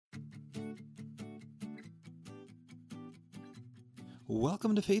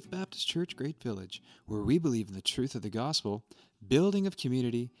Welcome to Faith Baptist Church Great Village, where we believe in the truth of the gospel, building of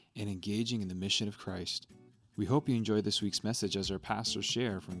community, and engaging in the mission of Christ. We hope you enjoy this week's message as our pastors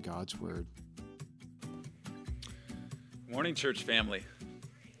share from God's Word. Morning, church family.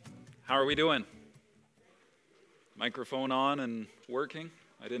 How are we doing? Microphone on and working?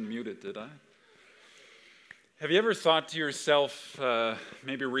 I didn't mute it, did I? Have you ever thought to yourself,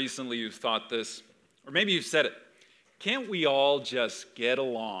 maybe recently you thought this, or maybe you've said it, can't we all just get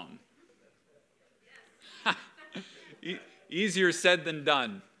along? Easier said than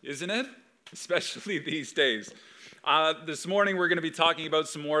done, isn't it? Especially these days. This morning we're going to be talking about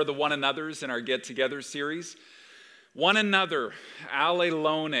some more of the one another's in our Get Together series. One another,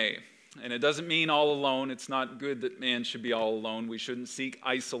 allelone. And it doesn't mean all alone. It's not good that man should be all alone. We shouldn't seek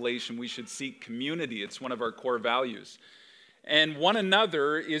isolation. We should seek community. It's one of our core values. And one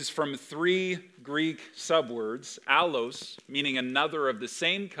another is from three Greek subwords: allos, meaning another of the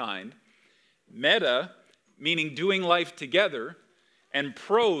same kind; meta, meaning doing life together; and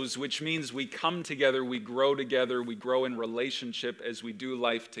pros, which means we come together, we grow in relationship as we do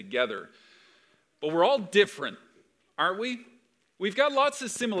life together. But we're all different, aren't we? We've got lots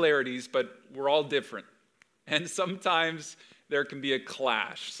of similarities, but we're all different. And sometimes there can be a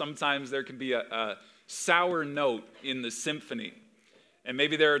clash. Sometimes there can be a sour note in the symphony. And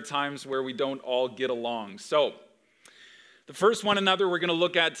maybe there are times where we don't all get along. So, the first one another we're going to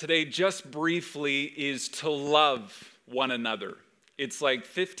look at today just briefly is to love one another. It's like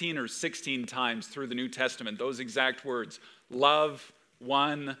 15 or 16 times through the New Testament, those exact words, love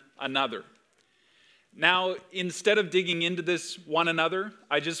one another. Now, instead of digging into this one another,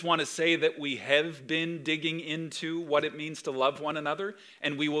 I just want to say that we have been digging into what it means to love one another,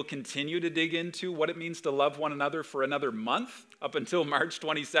 and we will continue to dig into what it means to love one another for another month, up until March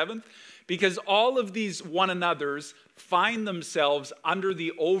 27th, because all of these one another's find themselves under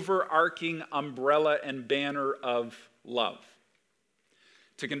the overarching umbrella and banner of love.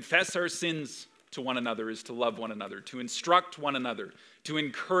 To confess our sins to one another is to love one another, to instruct one another, to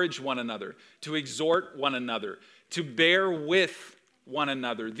encourage one another, to exhort one another, to bear with one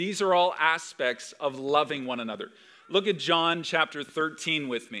another. These are all aspects of loving one another. Look at John chapter 13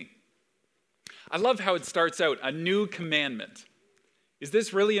 with me. I love how it starts out, a new commandment. Is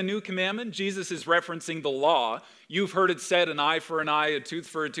this really a new commandment? Jesus is referencing the law. You've heard it said, an eye for an eye, a tooth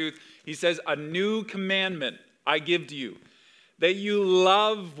for a tooth. He says, a new commandment I give to you, that you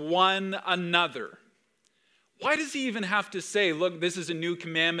love one another. Why does he even have to say, look, this is a new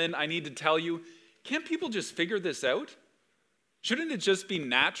commandment, I need to tell you? Can't people just figure this out? Shouldn't it just be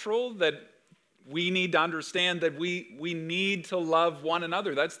natural that we need to understand that we need to love one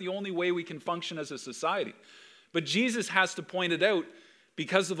another? That's the only way we can function as a society. But Jesus has to point it out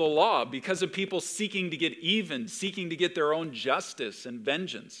because of the law, because of people seeking to get even, seeking to get their own justice and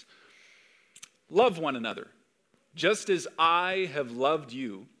vengeance. Love one another. Just as I have loved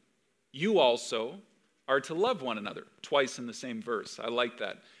you, you also are to love one another. Twice in the same verse. I like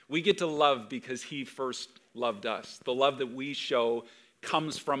that. We get to love because he first loved us. The love that we show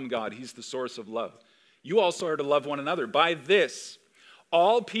comes from God. He's the source of love. You also are to love one another. By this,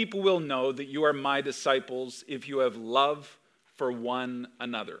 all people will know that you are my disciples if you have love for one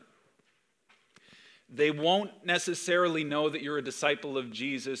another. They won't necessarily know that you're a disciple of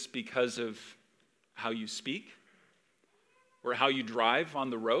Jesus because of how you speak, or how you drive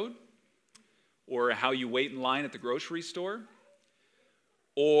on the road, or how you wait in line at the grocery store,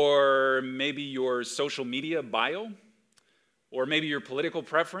 or maybe your social media bio, or maybe your political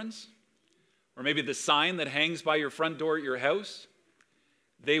preference, or maybe the sign that hangs by your front door at your house.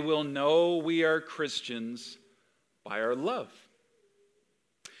 They will know we are Christians by our love.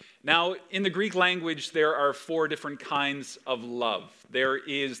 Now, in the Greek language, there are 4 different kinds of love. There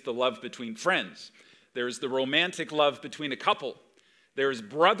is the love between friends. There's the romantic love between a couple. There's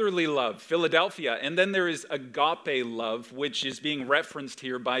brotherly love, Philadelphia. And then there is agape love, which is being referenced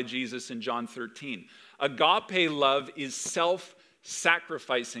here by Jesus in John 13. Agape love is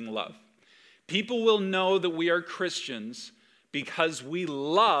self-sacrificing love. People will know that we are Christians because we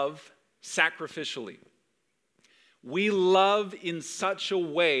love sacrificially. We love in such a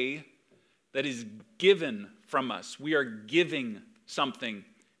way that is given from us. We are giving something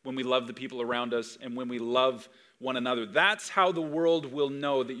when we love the people around us and when we love one another. That's how the world will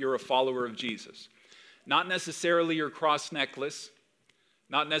know that you're a follower of Jesus. Not necessarily your cross necklace,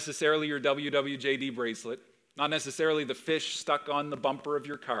 not necessarily your WWJD bracelet, not necessarily the fish stuck on the bumper of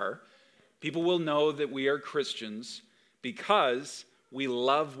your car. People will know that we are Christians because we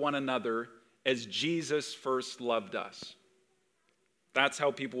love one another as Jesus first loved us. That's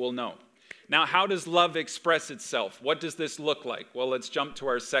how people will know. Now, how does love express itself? What does this look like? Well, let's jump to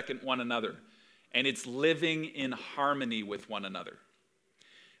our second one another. And it's living in harmony with one another.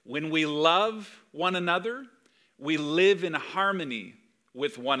 When we love one another, we live in harmony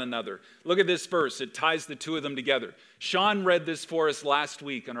with one another. Look at this verse. It ties the two of them together. Sean read this for us last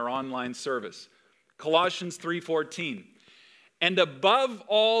week on our online service. Colossians 3:14. And above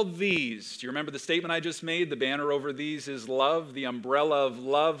all these, do you remember the statement I just made? The banner over these is love, the umbrella of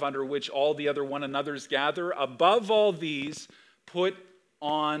love under which all the other one another's gather. Above all these, put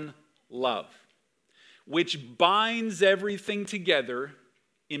on love, which binds everything together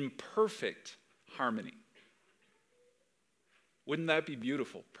in perfect harmony. Wouldn't that be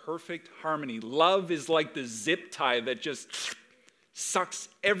beautiful? Perfect harmony. Love is like the zip tie that just sucks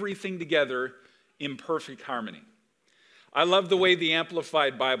everything together in perfect harmony. I love the way the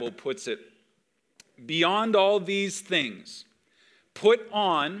Amplified Bible puts it. Beyond all these things, put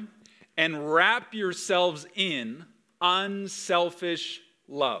on and wrap yourselves in unselfish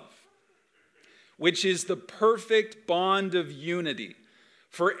love, which is the perfect bond of unity.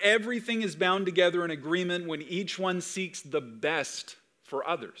 For everything is bound together in agreement when each one seeks the best for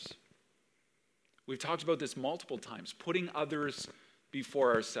others. We've talked about this multiple times, putting others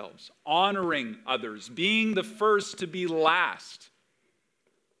before ourselves, honoring others, being the first to be last,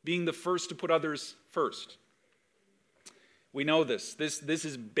 being the first to put others first. We know this. This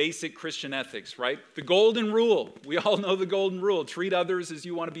is basic Christian ethics, right? The golden rule. We all know the golden rule. Treat others as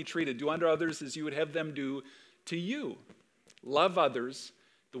you want to be treated. Do unto others as you would have them do to you. Love others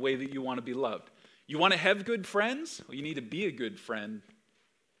the way that you want to be loved. You want to have good friends? Well, you need to be a good friend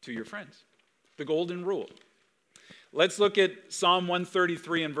to your friends. The golden rule. Let's look at Psalm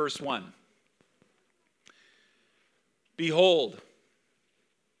 133 and verse 1. Behold,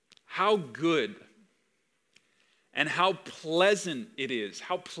 how good and how pleasant it is,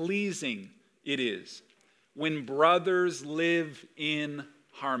 how pleasing it is when brothers live in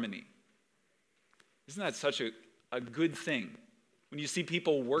harmony. Isn't that such a good thing? When you see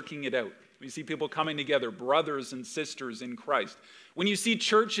people working it out, when you see people coming together, brothers and sisters in Christ, when you see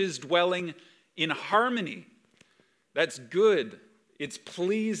churches dwelling in harmony, that's good. It's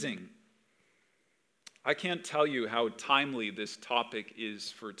pleasing. I can't tell you how timely this topic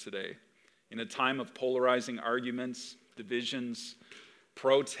is for today. In a time of polarizing arguments, divisions,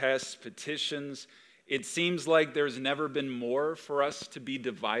 protests, petitions, it seems like there's never been more for us to be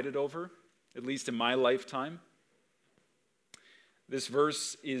divided over, at least in my lifetime. This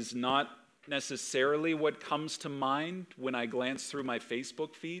verse is not necessarily what comes to mind when I glance through my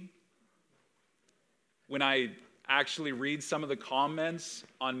Facebook feed. When I actually read some of the comments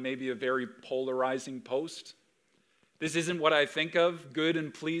on maybe a very polarizing post. This isn't what I think of, good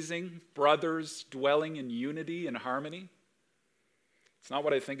and pleasing, brothers dwelling in unity and harmony. It's not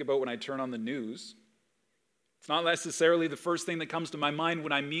what I think about when I turn on the news. It's not necessarily the first thing that comes to my mind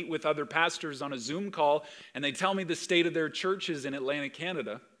when I meet with other pastors on a Zoom call and they tell me the state of their churches in Atlantic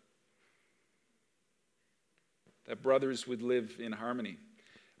Canada. That brothers would live in harmony.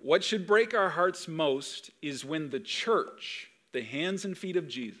 What should break our hearts most is when the church, the hands and feet of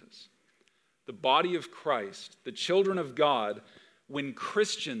Jesus, the body of Christ, the children of God, when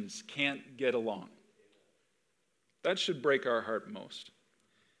Christians can't get along. That should break our heart most.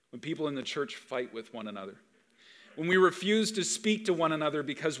 When people in the church fight with one another. When we refuse to speak to one another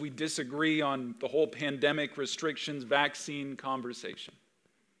because we disagree on the whole pandemic restrictions, vaccine conversation.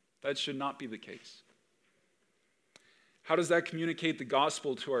 That should not be the case. How does that communicate the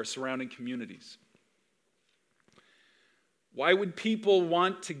gospel to our surrounding communities? Why would people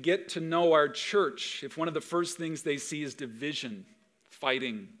want to get to know our church if one of the first things they see is division,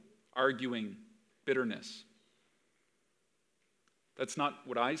 fighting, arguing, bitterness? That's not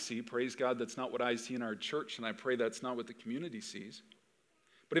what I see. Praise God, that's not what I see in our church, and I pray that's not what the community sees.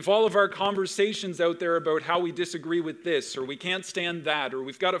 But if all of our conversations out there about how we disagree with this, or we can't stand that, or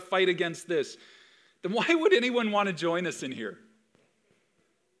we've got to fight against this, then why would anyone want to join us in here?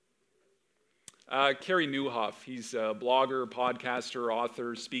 Kerry Newhoff, he's a blogger, podcaster,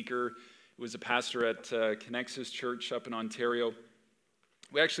 author, speaker. He was a pastor at Connexus Church up in Ontario.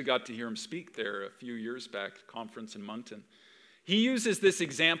 We actually got to hear him speak there a few years back, a conference in Moncton. He uses this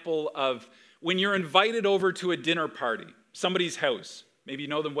example of when you're invited over to a dinner party, somebody's house. Maybe you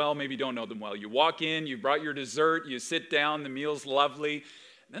know them well, maybe you don't know them well. You walk in, you brought your dessert, you sit down, the meal's lovely.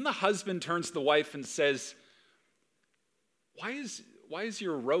 Then the husband turns to the wife and says, why is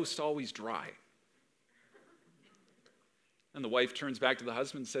your roast always dry? And the wife turns back to the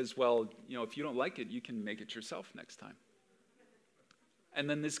husband and says, well, if you don't like it, you can make it yourself next time. And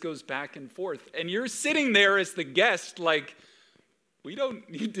then this goes back and forth. And you're sitting there as the guest like, We don't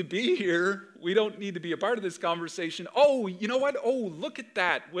need to be here. We don't need to be a part of this conversation. Oh, you know what? Oh, look at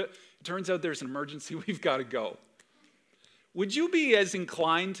that. It turns out there's an emergency. We've got to go. Would you be as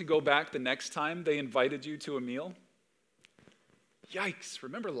inclined to go back the next time they invited you to a meal? Yikes,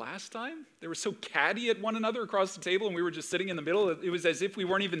 remember last time? They were so catty at one another across the table and we were just sitting in the middle. It was as if we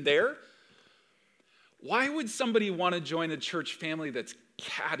weren't even there. Why would somebody want to join a church family that's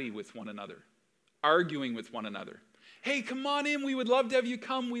catty with one another, arguing with one another? Hey, come on in, we would love to have you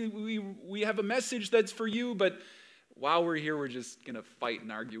come. We have a message that's for you, but while we're here, we're just going to fight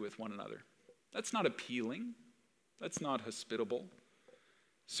and argue with one another. That's not appealing. That's not hospitable.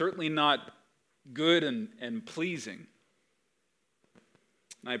 Certainly not good and pleasing.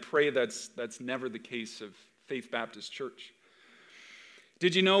 And I pray that's never the case of Faith Baptist Church.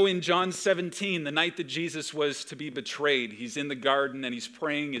 Did you know in John 17, the night that Jesus was to be betrayed, he's in the garden and he's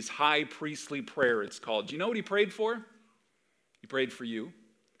praying his high priestly prayer, it's called. Do you know what he prayed for? He prayed for you,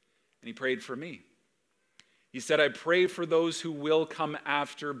 and he prayed for me. He said, I pray for those who will come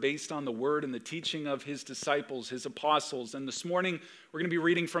after based on the word and the teaching of his disciples, his apostles. And this morning, we're going to be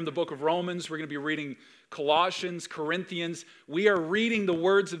reading from the book of Romans. We're going to be reading Colossians, Corinthians. We are reading the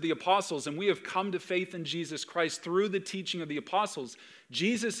words of the apostles, and we have come to faith in Jesus Christ through the teaching of the apostles.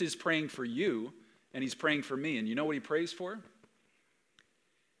 Jesus is praying for you, and he's praying for me. And you know what he prays for?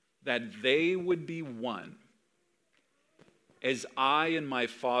 That they would be one, as I and my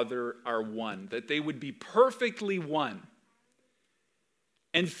Father are one, that they would be perfectly one.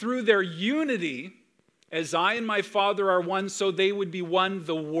 And through their unity, as I and my Father are one, so they would be one,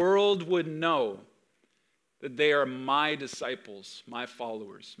 the world would know that they are my disciples, my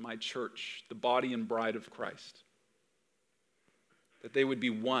followers, my church, the body and bride of Christ. That they would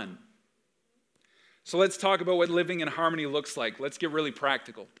be one. So let's talk about what living in harmony looks like. Let's get really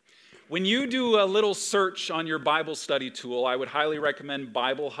practical. When you do a little search on your Bible study tool, I would highly recommend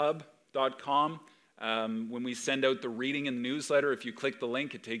BibleHub.com. When we send out the reading in the newsletter, if you click the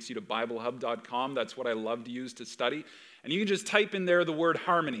link, it takes you to BibleHub.com. That's what I love to use to study. And you can just type in there the word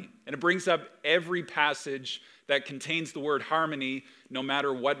harmony, and it brings up every passage that contains the word harmony, no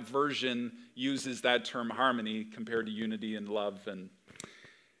matter what version uses that term harmony compared to unity and love. And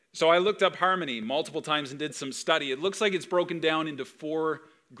so I looked up harmony multiple times and did some study. It looks like it's broken down into 4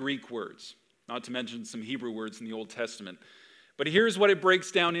 Greek words, not to mention some Hebrew words in the Old Testament. But here's what it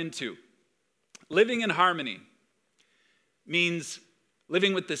breaks down into. Living in harmony means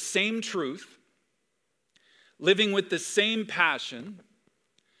living with the same truth, living with the same passion,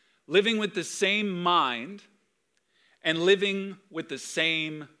 living with the same mind, and living with the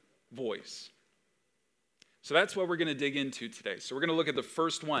same voice. So that's what we're going to dig into today. So we're going to look at the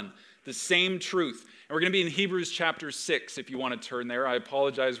first one, the same truth. And we're going to be in Hebrews chapter 6, if you want to turn there. I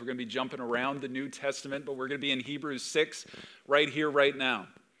apologize, we're going to be jumping around the New Testament, but we're going to be in Hebrews 6 right here, right now.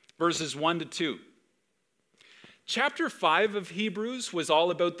 Verses 1 to 2. Chapter 5 of Hebrews was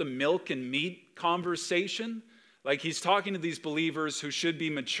all about the milk and meat conversation. Like he's talking to these believers who should be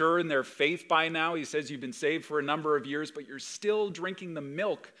mature in their faith by now. He says you've been saved for a number of years, but you're still drinking the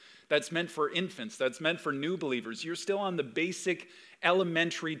milk that's meant for infants, that's meant for new believers. You're still on the basic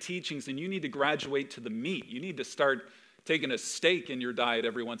elementary teachings, and you need to graduate to the meat. You need to start taking a steak in your diet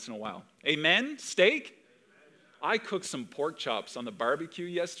every once in a while. Amen? Steak? I cooked some pork chops on the barbecue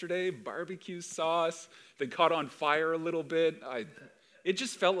yesterday, barbecue sauce. They caught on fire a little bit. It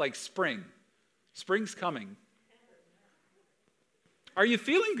just felt like spring. Spring's coming. Are you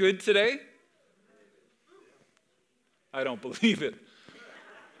feeling good today? I don't believe it.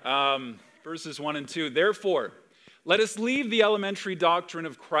 Verses 1 and 2. Therefore, let us leave the elementary doctrine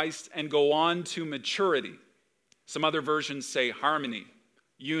of Christ and go on to maturity. Some other versions say harmony,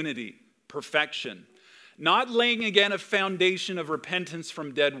 unity, perfection. Not laying again a foundation of repentance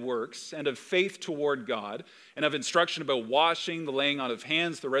from dead works and of faith toward God and of instruction about washing, the laying on of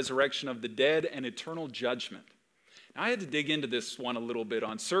hands, the resurrection of the dead, and eternal judgment. Now, I had to dig into this one a little bit.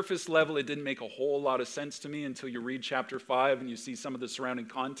 On surface level, it didn't make a whole lot of sense to me until you read chapter 5 and you see some of the surrounding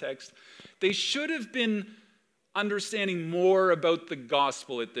context. They should have been understanding more about the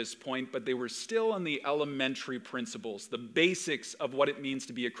gospel at this point, but they were still on the elementary principles, the basics of what it means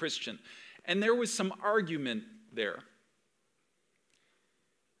to be a Christian. And there was some argument there.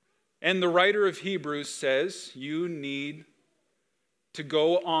 And the writer of Hebrews says you need to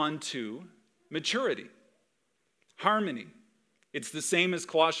go on to maturity. Harmony. It's the same as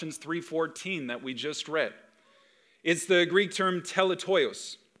Colossians 3:14 that we just read. It's the Greek term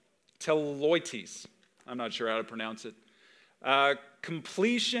teletoios, teloites. I'm not sure how to pronounce it.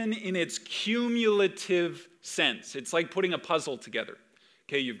 Completion in its cumulative sense. It's like putting a puzzle together.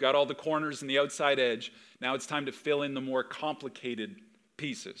 Okay, you've got all the corners and the outside edge. Now it's time to fill in the more complicated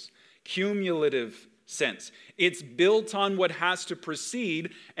pieces. Cumulative sense. It's built on what has to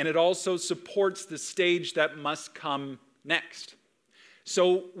precede, and it also supports the stage that must come next.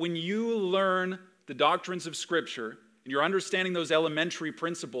 So when you learn the doctrines of Scripture, and you're understanding those elementary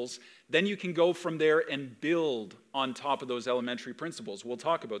principles, then you can go from there and build on top of those elementary principles. We'll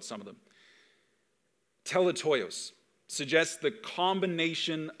talk about some of them. Teletoios suggests the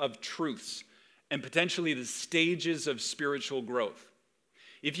combination of truths and potentially the stages of spiritual growth.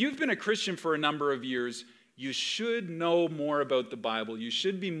 If you've been a Christian for a number of years, you should know more about the Bible. You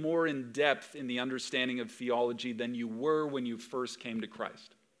should be more in depth in the understanding of theology than you were when you first came to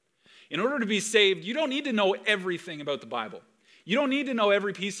Christ. In order to be saved, you don't need to know everything about the Bible. You don't need to know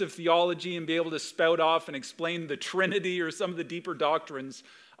every piece of theology and be able to spout off and explain the Trinity or some of the deeper doctrines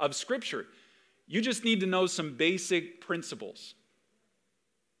of Scripture. You just need to know some basic principles.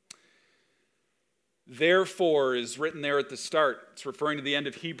 Therefore is written there at the start. It's referring to the end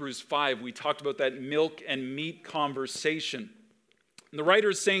of Hebrews 5. We talked about that milk and meat conversation. And the writer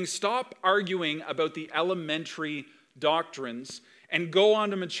is saying, stop arguing about the elementary doctrines and go on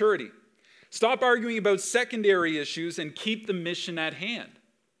to maturity. Stop arguing about secondary issues and keep the mission at hand.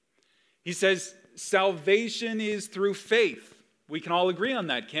 He says, salvation is through faith. We can all agree on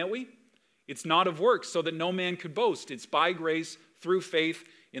that, can't we? It's not of works, so that no man could boast. It's by grace through faith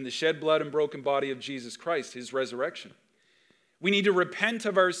in the shed blood and broken body of Jesus Christ, his resurrection. We need to repent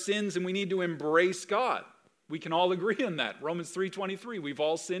of our sins and we need to embrace God. We can all agree on that. Romans 3:23, we've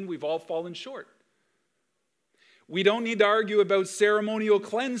all sinned, we've all fallen short. We don't need to argue about ceremonial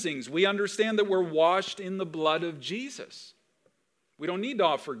cleansings. We understand that we're washed in the blood of Jesus. We don't need to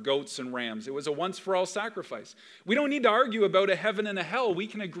offer goats and rams. It was a once-for-all sacrifice. We don't need to argue about a heaven and a hell. We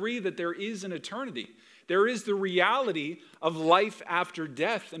can agree that there is an eternity. There is the reality of life after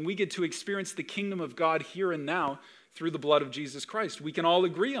death, and we get to experience the kingdom of God here and now through the blood of Jesus Christ. We can all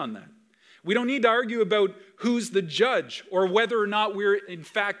agree on that. We don't need to argue about who's the judge or whether or not we're in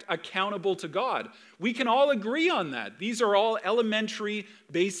fact accountable to God. We can all agree on that. These are all elementary,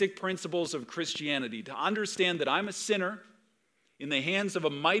 basic principles of Christianity. To understand that I'm a sinner in the hands of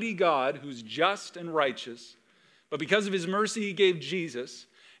a mighty God who's just and righteous, but because of his mercy he gave Jesus,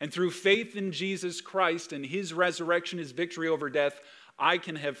 and through faith in Jesus Christ and his resurrection, his victory over death, I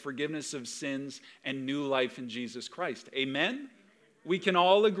can have forgiveness of sins and new life in Jesus Christ. Amen? We can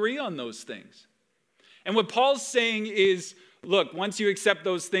all agree on those things. And what Paul's saying is, look, once you accept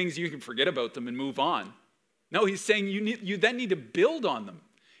those things, you can forget about them and move on. No, he's saying you then need to build on them.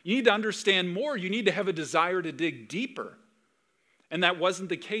 You need to understand more. You need to have a desire to dig deeper. And that wasn't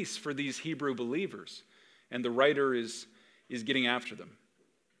the case for these Hebrew believers. And the writer is getting after them.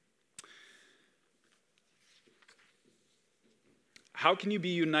 How can you be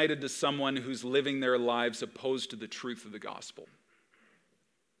united to someone who's living their lives opposed to the truth of the gospel?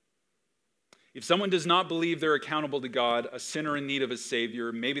 If someone does not believe they're accountable to God, a sinner in need of a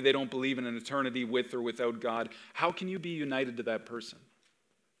Savior, maybe they don't believe in an eternity with or without God, how can you be united to that person?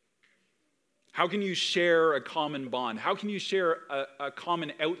 How can you share a common bond? How can you share a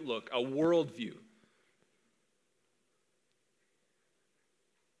common outlook, a worldview?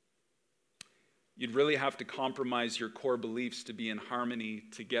 You'd really have to compromise your core beliefs to be in harmony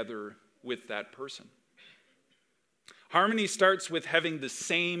together with that person. Harmony starts with having the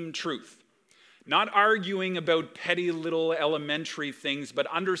same truth. Not arguing about petty little elementary things, but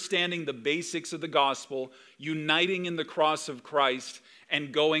understanding the basics of the gospel, uniting in the cross of Christ,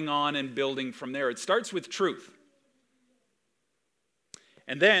 and going on and building from there. It starts with truth.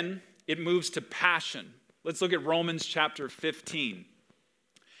 And then it moves to passion. Let's look at Romans chapter 15.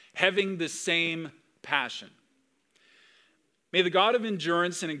 Having the same passion. May the God of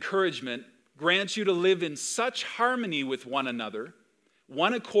endurance and encouragement grant you to live in such harmony with one another,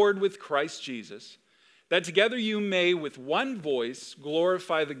 one accord with Christ Jesus, that together you may with one voice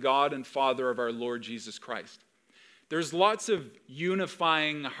glorify the God and Father of our Lord Jesus Christ. There's lots of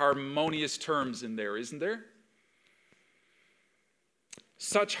unifying, harmonious terms in there, isn't there?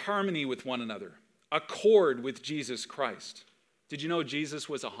 Such harmony with one another, accord with Jesus Christ. Did you know Jesus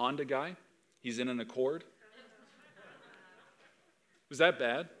was a Honda guy? He's in an Accord. Was that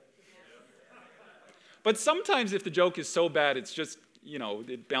bad? But sometimes if the joke is so bad, it's just,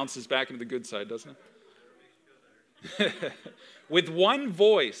 it bounces back into the good side, doesn't it? With one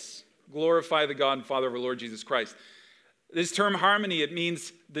voice, glorify the God and Father of our Lord Jesus Christ. This term harmony, it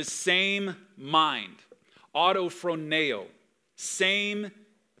means the same mind. Autophroneo. Same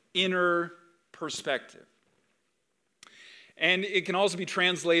inner perspective. And it can also be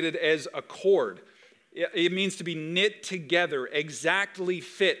translated as accord. It means to be knit together, exactly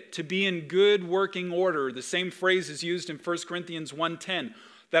fit, to be in good working order. The same phrase is used in 1 Corinthians 1:10,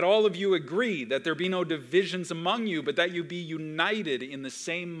 that all of you agree, that there be no divisions among you, but that you be united in the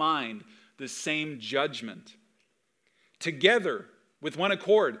same mind, the same judgment. Together, with one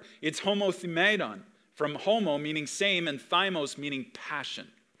accord, it's homothimadon, from homo meaning same and thymos meaning passion.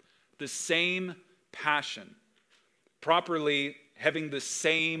 The same passion, properly having the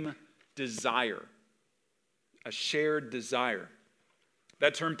same desire. A shared desire.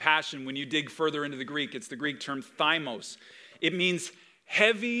 That term passion, when you dig further into the Greek, it's the Greek term thymos. It means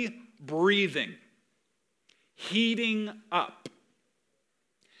heavy breathing, heating up,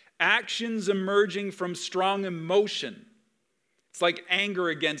 actions emerging from strong emotion. It's like anger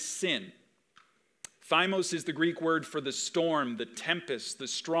against sin. Thymos is the Greek word for the storm, the tempest, the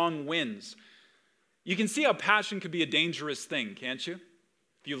strong winds. You can see how passion could be a dangerous thing, can't you?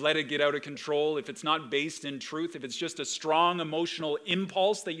 If you let it get out of control, if it's not based in truth, if it's just a strong emotional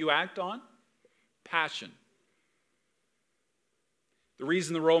impulse that you act on, passion. The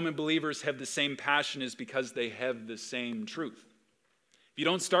reason the Roman believers have the same passion is because they have the same truth. If you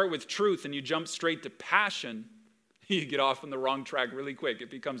don't start with truth and you jump straight to passion, you get off on the wrong track really quick.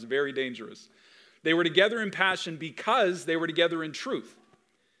 It becomes very dangerous. They were together in passion because they were together in truth.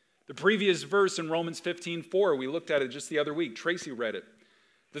 The previous verse in Romans 15:4, we looked at it just the other week. Tracy read it.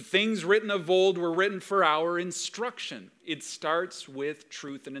 The things written of old were written for our instruction. It starts with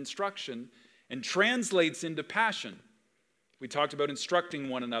truth and instruction and translates into passion. We talked about instructing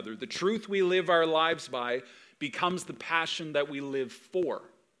one another. The truth we live our lives by becomes the passion that we live for.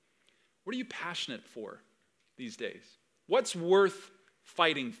 What are you passionate for these days? What's worth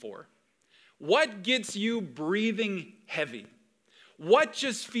fighting for? What gets you breathing heavy? What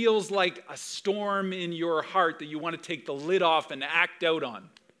just feels like a storm in your heart that you want to take the lid off and act out on?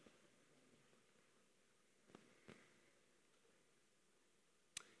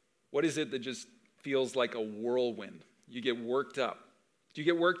 What is it that just feels like a whirlwind? You get worked up. Do you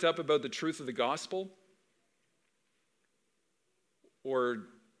get worked up about the truth of the gospel? Or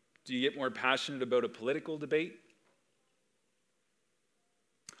do you get more passionate about a political debate?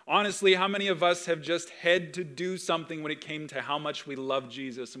 Honestly, how many of us have just had to do something when it came to how much we love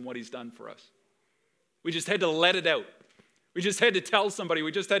Jesus and what he's done for us? We just had to let it out. We just had to tell somebody.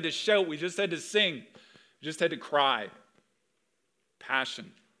 We just had to shout. We just had to sing. We just had to cry.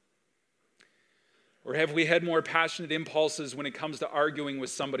 Passion. Or have we had more passionate impulses when it comes to arguing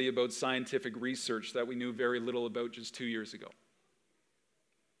with somebody about scientific research that we knew very little about just 2 years ago?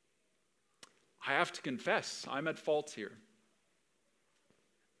 I have to confess, I'm at fault here.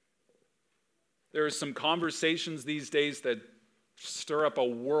 There are some conversations these days that stir up a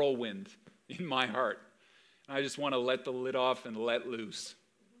whirlwind in my heart. And I just want to let the lid off and let loose.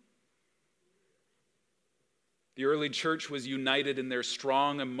 The early church was united in their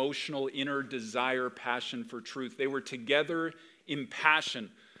strong emotional inner desire, passion for truth. They were together in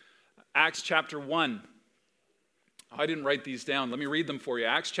passion. Acts chapter 1. I didn't write these down. Let me read them for you.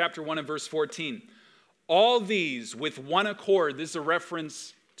 Acts chapter 1 and verse 14. All these with one accord, this is a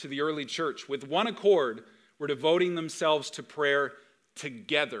reference to the early church, with one accord were devoting themselves to prayer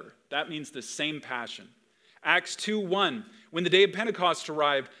together. That means the same passion. Acts 2:1. When the day of Pentecost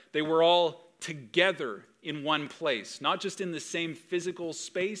arrived, they were all together in one place, not just in the same physical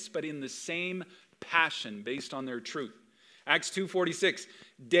space, but in the same passion based on their truth. Acts 2:46,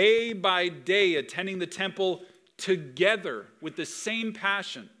 day by day attending the temple together with the same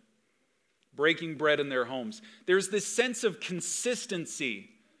passion, breaking bread in their homes. There's this sense of consistency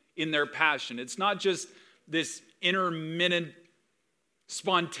in their passion. It's not just this intermittent,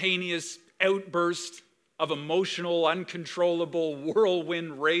 spontaneous outburst of emotional, uncontrollable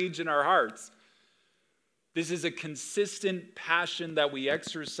whirlwind rage in our hearts. This is a consistent passion that we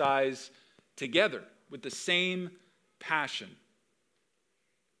exercise together with the same passion.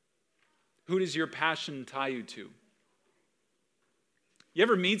 Who does your passion tie you to? You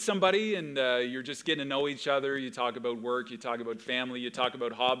ever meet somebody and you're just getting to know each other? You talk about work, you talk about family, you talk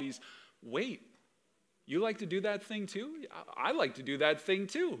about hobbies. Wait, you like to do that thing too? I like to do that thing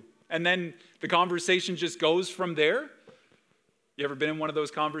too. And then the conversation just goes from there. You ever been in one of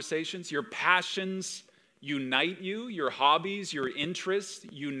those conversations? Your passions unite you, your hobbies, your interests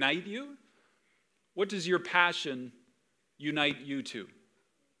unite you. What does your passion unite you to?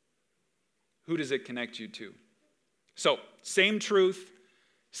 Who does it connect you to? So, same truth,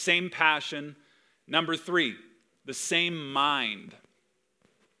 same passion. Number 3, the same mind.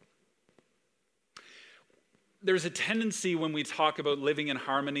 There's a tendency when we talk about living in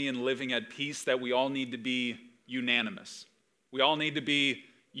harmony and living at peace that we all need to be unanimous. We all need to be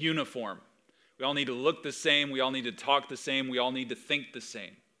uniform. We all need to look the same. We all need to talk the same. We all need to think the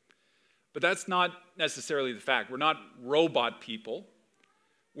same. But that's not necessarily the fact. We're not robot people.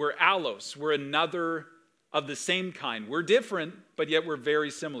 We're allos. We're another of the same kind. We're different, but yet we're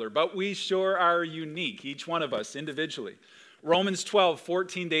very similar. But we sure are unique, each one of us individually. Romans 12,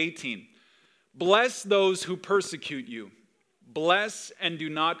 14 to 18. Bless those who persecute you. Bless and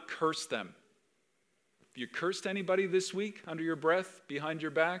do not curse them. Have you cursed anybody this week under your breath, behind your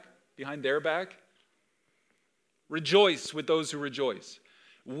back, behind their back? Rejoice with those who rejoice.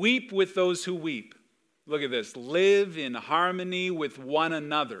 Weep with those who weep. Look at this. Live in harmony with one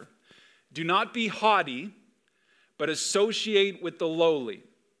another. Do not be haughty, but associate with the lowly.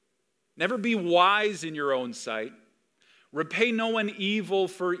 Never be wise in your own sight. Repay no one evil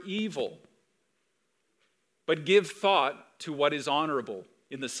for evil, but give thought to what is honorable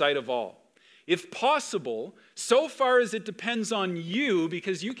in the sight of all. If possible, so far as it depends on you,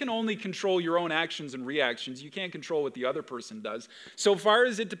 because you can only control your own actions and reactions, you can't control what the other person does. So far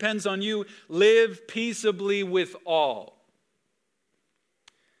as it depends on you, live peaceably with all.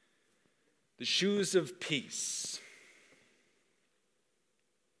 The shoes of peace.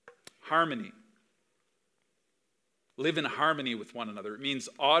 Harmony. Live in harmony with one another. It means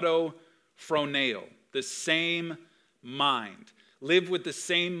autophroneo, the same mind. Live with the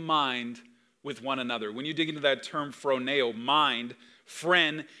same mind with one another. When you dig into that term phroneo, mind,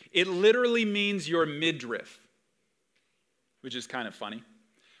 phren, it literally means your midriff, which is kind of funny,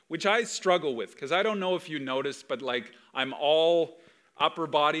 which I struggle with, because I don't know if you noticed, but like I'm all upper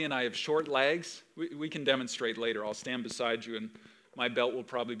body and I have short legs. We can demonstrate later. I'll stand beside you and my belt will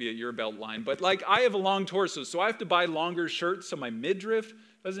probably be at your belt line. But like I have a long torso, so I have to buy longer shirts so my midriff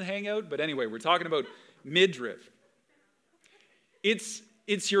doesn't hang out. But anyway, we're talking about midriff. It's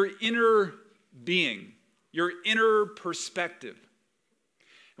your inner being, your inner perspective.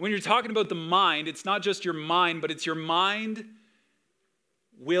 And when you're talking about the mind, it's not just your mind, but it's your mind,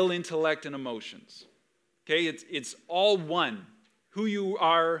 will, intellect, and emotions. Okay, it's all one, who you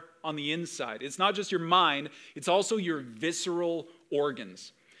are on the inside. It's not just your mind, it's also your visceral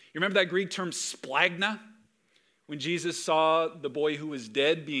organs. You remember that Greek term splagna? When Jesus saw the boy who was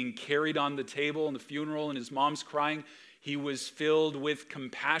dead being carried on the table in the funeral and his mom's crying, he was filled with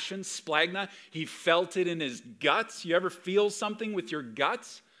compassion, splagna. He felt it in his guts. You ever feel something with your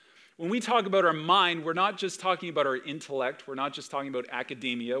guts? When we talk about our mind, we're not just talking about our intellect. We're not just talking about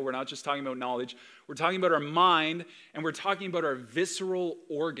academia. We're not just talking about knowledge. We're talking about our mind, and we're talking about our visceral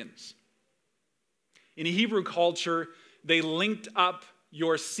organs. In Hebrew culture, they linked up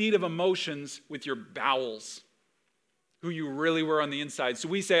your seat of emotions with your bowels, who you really were on the inside. So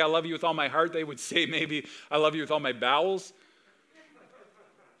we say, I love you with all my heart. They would say maybe, I love you with all my bowels.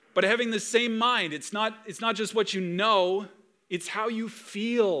 But having the same mind, it's not just what you know, it's how you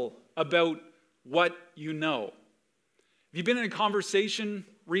feel about what you know. Have you been in a conversation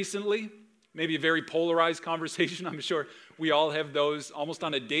recently? Maybe a very polarized conversation. I'm sure we all have those almost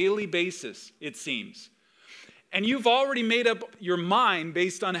on a daily basis, it seems. And you've already made up your mind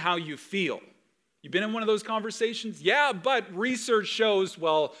based on how you feel. You've been in one of those conversations? Yeah, but research shows,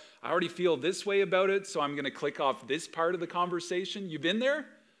 well, I already feel this way about it, so I'm going to click off this part of the conversation. You've been there?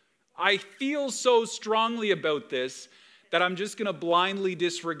 I feel so strongly about this that I'm just going to blindly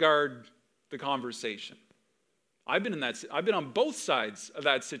disregard the conversation. I've been on both sides of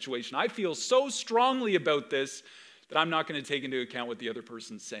that situation. I feel so strongly about this that I'm not going to take into account what the other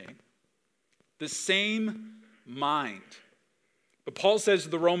person's saying. The same mind. But Paul says to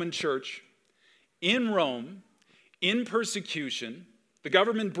the Roman church, in Rome, in persecution, the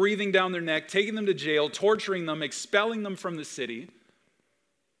government breathing down their neck, taking them to jail, torturing them, expelling them from the city,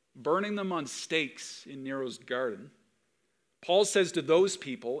 burning them on stakes in Nero's garden. Paul says to those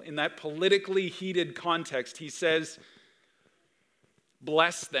people, in that politically heated context, he says,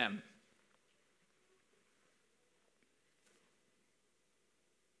 bless them.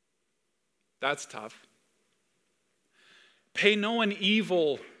 That's tough. Pay no one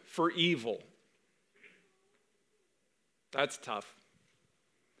evil for evil. That's tough.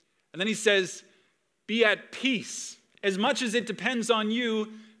 And then he says, be at peace. As much as it depends on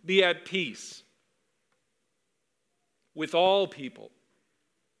you, be at peace with all people.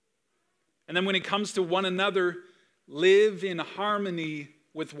 And then when it comes to one another, live in harmony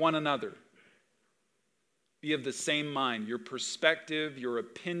with one another. Be of the same mind. Your perspective, your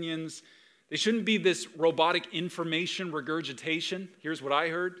opinions, they shouldn't be this robotic information regurgitation. Here's what I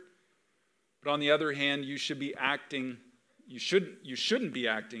heard. But on the other hand, you should be acting You shouldn't be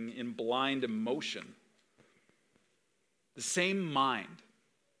acting in blind emotion. The same mind.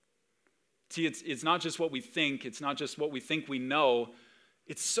 See, it's not just what we think. It's not just what we think we know.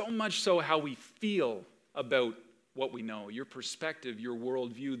 It's so much so how we feel about what we know, your perspective, your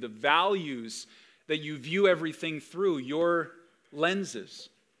worldview, the values that you view everything through, your lenses,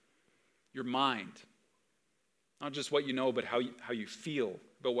 your mind. Not just what you know, but how you feel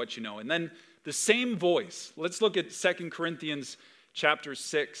about what you know. And then the same voice. Let's look at 2 Corinthians chapter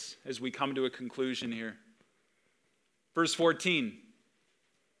 6 as we come to a conclusion here. Verse 14.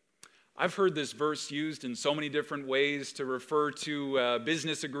 I've heard this verse used in so many different ways to refer to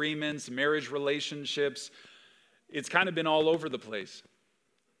business agreements, marriage relationships. It's kind of been all over the place.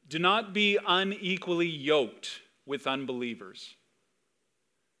 Do not be unequally yoked with unbelievers.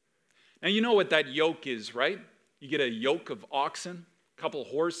 Now, you know what that yoke is, right? You get a yoke of oxen, a couple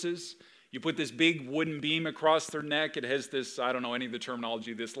horses. You put this big wooden beam across their neck. It has this, I don't know any of the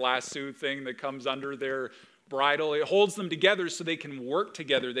terminology, this lasso thing that comes under their bridle. It holds them together so they can work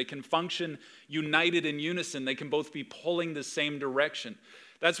together. They can function united in unison. They can both be pulling the same direction.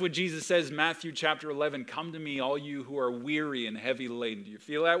 That's what Jesus says in Matthew chapter 11. Come to me, all you who are weary and heavy laden. Do you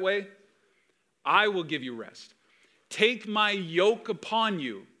feel that way? I will give you rest. Take my yoke upon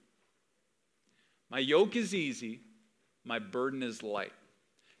you. My yoke is easy. My burden is light.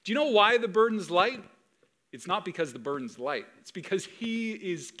 Do you know why the burden's light? It's not because the burden's light. It's because he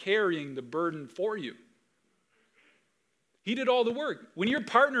is carrying the burden for you. He did all the work. When you're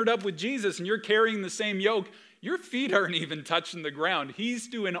partnered up with Jesus and you're carrying the same yoke, your feet aren't even touching the ground. He's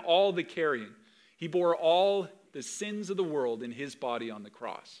doing all the carrying. He bore all the sins of the world in his body on the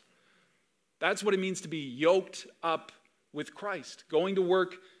cross. That's what it means to be yoked up with Christ, going to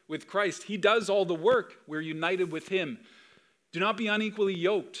work with Christ. He does all the work. We're united with him. Do not be unequally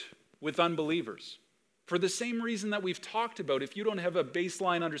yoked with unbelievers. For the same reason that we've talked about, if you don't have a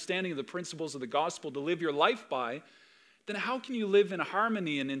baseline understanding of the principles of the gospel to live your life by, then how can you live in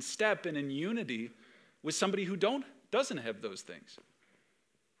harmony and in step and in unity with somebody who doesn't have those things?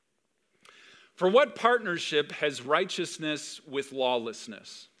 For what partnership has righteousness with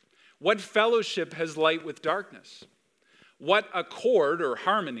lawlessness? What fellowship has light with darkness? What accord or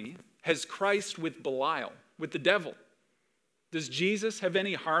harmony has Christ with Belial, with the devil? Does Jesus have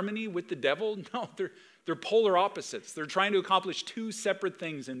any harmony with the devil? No, they're polar opposites. They're trying to accomplish two separate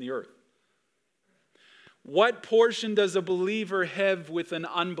things in the earth. What portion does a believer have with an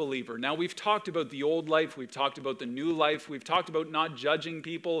unbeliever? Now, we've talked about the old life. We've talked about the new life. We've talked about not judging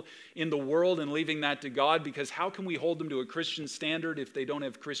people in the world and leaving that to God, because how can we hold them to a Christian standard if they don't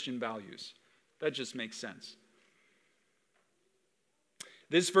have Christian values? That just makes sense.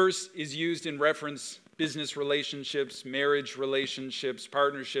 This verse is used in reference business relationships, marriage relationships,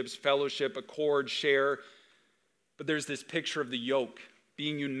 partnerships, fellowship, accord, share. But there's this picture of the yoke,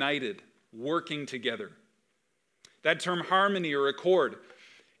 being united, working together. That term harmony or accord,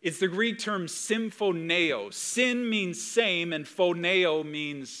 it's the Greek term symphoneo. Syn means same, and phoneo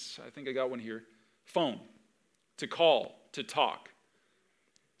means, I think I got one here, phone, to call, to talk.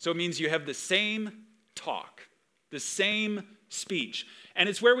 So it means you have the same talk, the same speech. And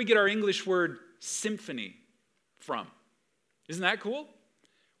it's where we get our English word symphony from. Isn't that cool?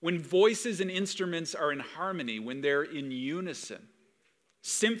 When voices and instruments are in harmony, when they're in unison.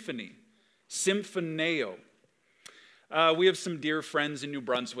 Symphony, symphoneo. We have some dear friends in New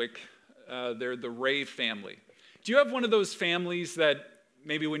Brunswick. They're the Ray family. Do you have one of those families that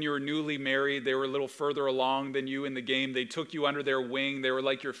maybe when you were newly married, they were a little further along than you in the game? They took you under their wing. They were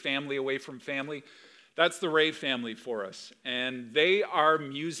like your family away from family. That's the Ray family for us. And they are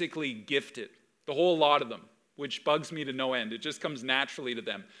musically gifted, the whole lot of them, which bugs me to no end. It just comes naturally to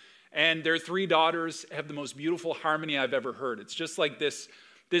them. And their three daughters have the most beautiful harmony I've ever heard. It's just like this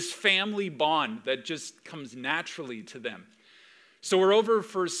family bond that just comes naturally to them. So we're over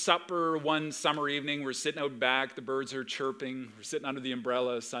for supper one summer evening. We're sitting out back. The birds are chirping. We're sitting under the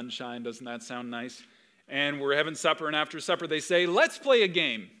umbrella, sunshine. Doesn't that sound nice? And we're having supper, and after supper they say, let's play a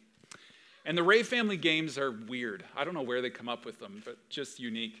game. And the Ray family games are weird. I don't know where they come up with them, but just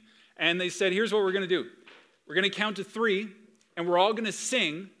unique. And they said, here's what we're going to do. We're going to count to 3, and we're all going to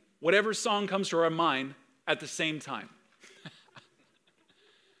sing whatever song comes to our mind at the same time.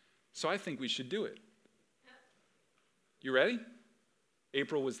 So I think we should do it. You ready?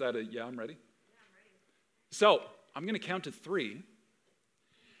 April, was that yeah, I'm ready? Yeah, I'm ready. So I'm going to count to 3,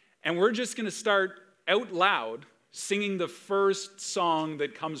 and we're just going to start out loud singing the first song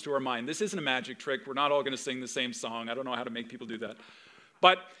that comes to our mind. This isn't a magic trick. We're not all going to sing the same song. I don't know how to make people do that.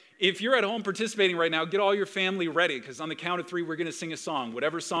 But if you're at home participating right now, get all your family ready, because on the count of 3, we're going to sing a song.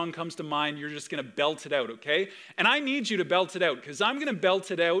 Whatever song comes to mind, you're just going to belt it out, okay? And I need you to belt it out, because I'm going to belt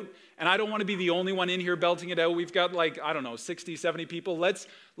it out, And I don't want to be the only one in here belting it out. We've got 60, 70 people. Let's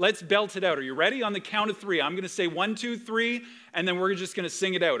belt it out. Are you ready? On the count of 3. I'm going to say 1, 2, 3, and then we're just going to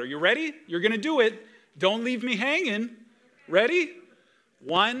sing it out. Are you ready? You're going to do it. Don't leave me hanging. Ready?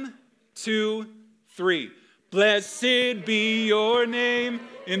 1, 2, 3. Blessed be your name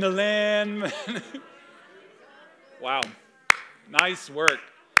in the land. Wow. Nice work.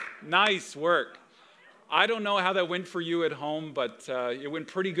 Nice work. I don't know how that went for you at home, but it went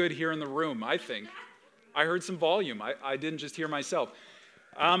pretty good here in the room, I think. I heard some volume. I didn't just hear myself.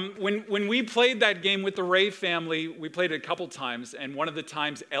 When we played that game with the Ray family, we played it a couple times, and one of the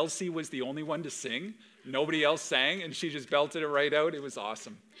times Elsie was the only one to sing. Nobody else sang, and she just belted it right out. It was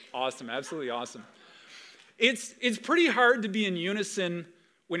awesome. Awesome. Absolutely awesome. It's pretty hard to be in unison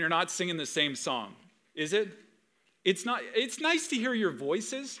when you're not singing the same song, is it? It's nice to hear your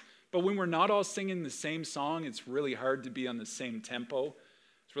voices, but when we're not all singing the same song, it's really hard to be on the same tempo.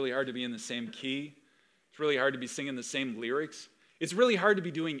 It's really hard to be in the same key. It's really hard to be singing the same lyrics. It's really hard to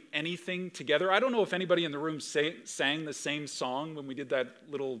be doing anything together. I don't know if anybody in the room sang the same song when we did that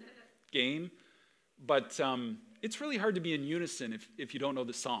little game, but it's really hard to be in unison if you don't know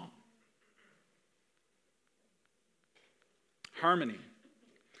the song. Harmony.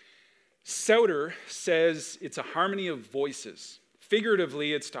 Souter says it's a harmony of voices.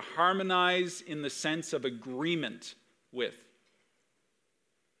 Figuratively, it's to harmonize in the sense of agreement with.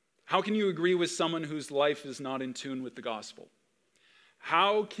 How can you agree with someone whose life is not in tune with the gospel?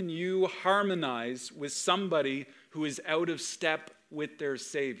 How can you harmonize with somebody who is out of step with their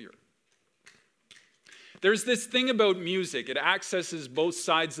Savior? There's this thing about music. It accesses both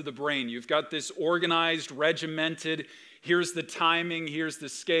sides of the brain. You've got this organized, regimented, here's the timing, here's the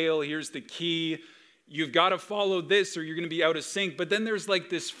scale, here's the key. You've got to follow this or you're going to be out of sync. But then there's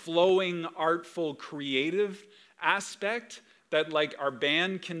this flowing, artful, creative aspect that our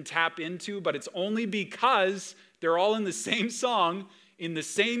band can tap into, but it's only because they're all in the same song, in the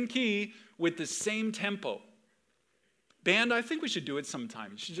same key, with the same tempo. Band, I think we should do it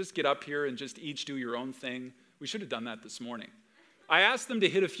sometime. You should just get up here and just each do your own thing. We should have done that this morning. I asked them to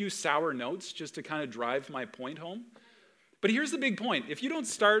hit a few sour notes just to kind of drive my point home. But here's the big point. If you don't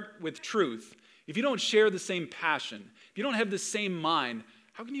start with truth, if you don't share the same passion, if you don't have the same mind,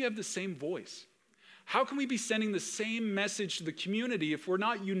 how can you have the same voice? How can we be sending the same message to the community if we're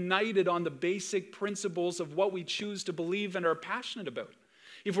not united on the basic principles of what we choose to believe and are passionate about?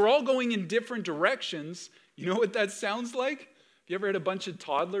 If we're all going in different directions, you know what that sounds like? Have you ever had a bunch of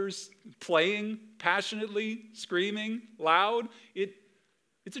toddlers playing passionately, screaming, loud?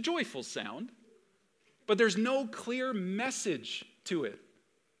 It's a joyful sound, but there's no clear message to it.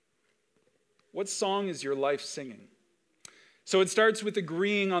 What song is your life singing? So it starts with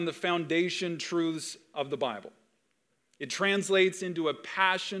agreeing on the foundation truths of the Bible. It translates into a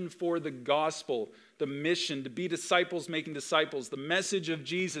passion for the gospel, the mission to be disciples making disciples, the message of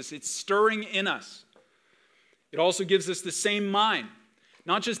Jesus. It's stirring in us. It also gives us the same mind,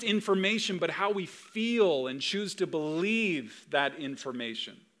 not just information, but how we feel and choose to believe that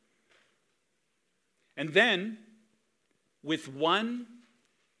information. And then, with one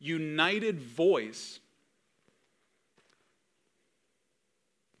united voice,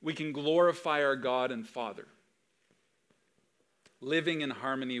 we can glorify our God and Father, living in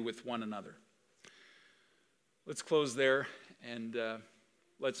harmony with one another. Let's close there and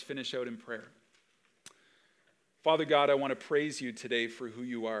let's finish out in prayer. Father God, I want to praise you today for who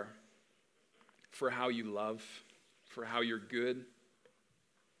you are, for how you love, for how you're good.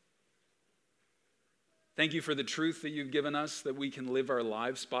 Thank you for the truth that you've given us that we can live our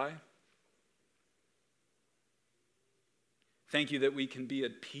lives by. Thank you that we can be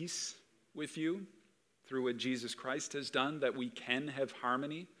at peace with you through what Jesus Christ has done, that we can have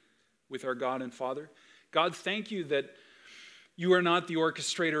harmony with our God and Father. God, thank you that you are not the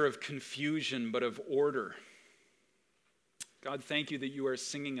orchestrator of confusion, but of order. God, thank you that you are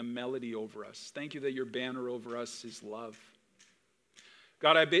singing a melody over us. Thank you that your banner over us is love.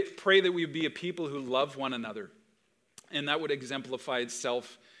 God, I pray that we would be a people who love one another, and that would exemplify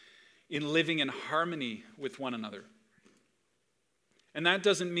itself in living in harmony with one another. And that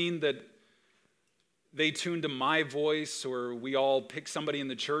doesn't mean that they tune to my voice or we all pick somebody in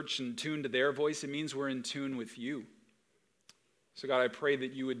the church and tune to their voice. It means we're in tune with you. So God, I pray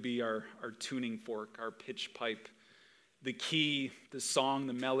that you would be our tuning fork, our pitch pipe, the key, the song,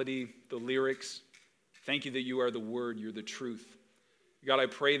 the melody, the lyrics. Thank you that you are the word, you're the truth. God, I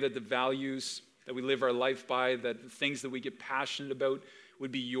pray that the values that we live our life by, that the things that we get passionate about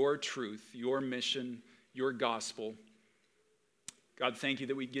would be your truth, your mission, your gospel. God, thank you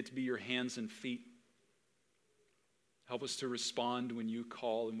that we get to be your hands and feet. Help us to respond when you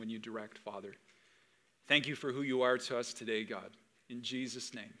call and when you direct, Father. Thank you for who you are to us today, God. In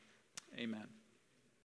Jesus' name, amen.